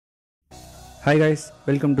Hi guys,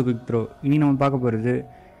 welcome to Quick Pro. இனி நம்ம பார்க்க போகிறது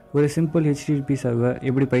ஒரு சிம்பிள் HTTP சர்வர்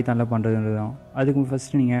எப்படி பைத்தானில் பண்ணுறதுன்றது தான். அதுக்கு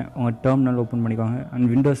ஃபஸ்ட்டு நீங்கள் உங்கள் டெர்மினல் ஓப்பன் பண்ணிக்கோங்க. அண்ட்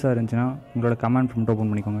விண்டோஸாக இருந்துச்சுன்னா உங்களோட கமாண்ட் ப்ராம்ப்ட்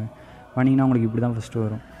ஓப்பன் பண்ணிக்கோங்க. பண்ணிங்கன்னா உங்களுக்கு இப்படி தான் ஃபஸ்ட்டு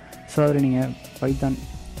வரும். ஸோ அதில் நீங்கள் பைத்தான்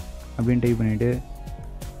அப்படின்னு டைப் பண்ணிவிட்டு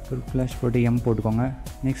ஒரு ஃப்ளாஷ் போட்டு எம் போட்டுக்கோங்க.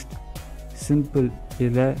 நெக்ஸ்ட் சிம்பிள்,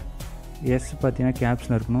 இதில் எஸ் பார்த்தீங்கன்னா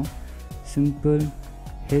கேப்ஸில் இருக்கணும். சிம்பிள்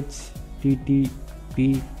HTTP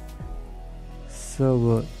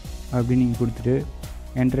சர்வர் அப்படின்னு நீங்கள் கொடுத்துட்டு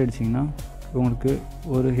என்டர் அடிச்சிங்கன்னா உங்களுக்கு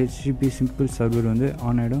ஒரு HTTP சிம்பிள் சர்வர் வந்து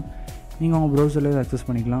ஆன் ஆகிடும். நீங்கள் உங்கள் ப்ரௌசரில் அக்சஸ்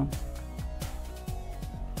பண்ணிக்கலாம்.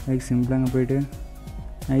 லைக் சிம்பிளாக அங்கே போய்ட்டு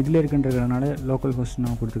நான் இதில் இருக்குன்றதுனால லோக்கல் ஹோஸ்ட்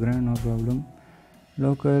நான் கொடுத்துக்கிறேன், நோ ப்ராப்ளம்.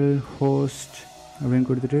 லோக்கல் ஹோஸ்ட் அப்படின்னு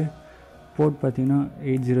கொடுத்துட்டு போர்ட் பார்த்தீங்கன்னா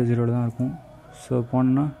 800 தான் இருக்கும். ஸோ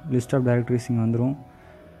போனோன்னா லிஸ்ட் ஆஃப் டைரக்டரிஸ் இங்கே வந்துடும்.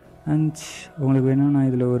 அண்ட் உங்களுக்கு வேணும்னா நான்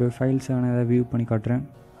இதில் ஒரு ஃபைல்ஸை நான் எதாவது வியூ பண்ணி காட்டுறேன்.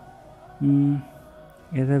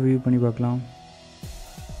 எதை வியூ பண்ணி பார்க்கலாம்,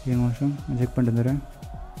 ஒரு நிமிஷம் செக் பண்ணிட்டு வந்துடுறேன்.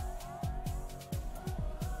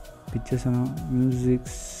 பிக்சர்ஸ் ஆனால்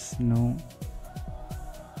மியூசிக்ஸ் நோ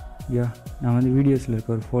யா நான் வந்து வீடியோஸில் இருக்க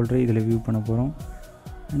ஒரு ஃபோல்டரை இதில் வியூ பண்ண போகிறோம்.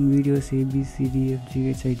 அண்ட் வீடியோஸ்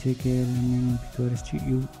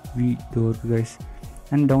ABCDFGHIJKLMNOPQRSTUV இதோ இருக்குது கைஸ்.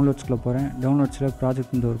 அண்ட் டவுன்லோட்ஸ்குள்ளே போகிறேன். டவுன்லோட்ஸில்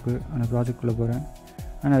ப்ராஜெக்ட் இந்த இருக்குது, அந்த ப்ராஜெக்ட்குள்ளே போகிறேன்.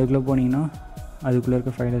 அண்ட் அதுக்குள்ளே போனீங்கன்னா அதுக்குள்ளே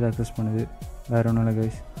இருக்க ஃபைலை அதை அக்சஸ் பண்ணுது, வேறு ஒன்றும் இல்லை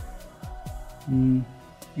கைஸ்.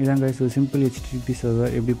 இதான் கைஸ் ஒரு சிம்பிள் HTTP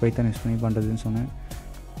சர்வர் எப்படி பைத்தான் யூஸ் பண்ணி பண்ணுறதுன்னு சொன்னேன்.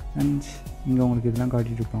 அண்ட் இங்கே உங்களுக்கு இதெல்லாம்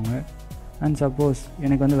காட்டிகிட்டு இருப்பாங்க. அண்ட் சப்போஸ்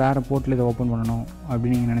எனக்கு வந்து வேறு போர்ட்டில் இதை ஓப்பன் பண்ணணும்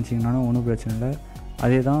அப்படின்னு நீங்கள் நினச்சிங்கனாலும் ஒன்றும் பிரச்சனை இல்லை.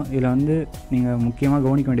 அதே தான் இதில் வந்து நீங்கள் முக்கியமாக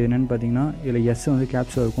கவனிக்க வேண்டியது என்னென்னு பார்த்தீங்கன்னா, இதில் எஸ் வந்து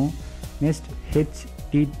கேப்ஸாக இருக்கும். நெக்ஸ்ட்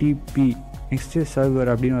HTTP நெக்ஸ்ட்டு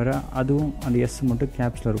சர்வர் அப்படின்னு வர அதுவும் அந்த எஸ் மட்டும்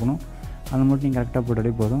கேப்ஸில் இருக்கணும். அதை மட்டும் நீங்கள் கரெக்டாக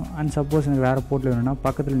போட்டாலே போதும். அண்ட் சப்போஸ் எனக்கு வேறு போர்ட்டில் வேணும்னா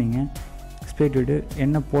பக்கத்தில் நீங்கள் ஸ்பேட் விட்டு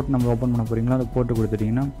என்ன போர்ட் நம்பர் ஓப்பன் பண்ண போகிறீங்களோ அந்த போர்ட்டு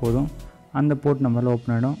கொடுத்துட்டிங்கன்னா போதும். அந்த போர்ட் நம்பரில்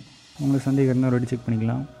ஓப்பன் ஆகிடும். உங்களுக்கு சந்தேகம் இருந்தால் ரெடி செக்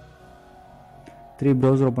பண்ணிக்கலாம். 3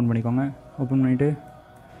 ப்ரௌசர் ஓப்பன் பண்ணிக்கோங்க. ஓப்பன் பண்ணிவிட்டு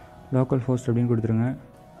லோக்கல் ஹோஸ்ட் அப்படின்னு கொடுத்துருங்க.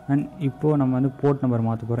 அண்ட் இப்போது நம்ம வந்து போர்ட் நம்பர்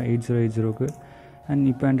மாற்ற போகிறோம் 8080க்கு. அண்ட்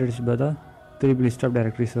இப்போ என்ட்ரடிச்சு பார்த்தா திருப்பி லிஸ்ட் ஆஃப்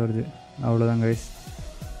டைரக்டரிஸ் வருது. அவ்வளோதான் கைஸ்.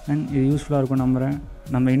 அண்ட் இது யூஸ்ஃபுல்லாக இருக்கும் நம்புகிறேன்.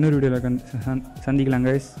 நம்ம இன்னொரு வீடியோவில் சந்திக்கலாம்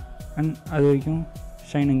கைஸ். அண்ட் அது வரைக்கும்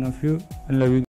shining of you. Love you.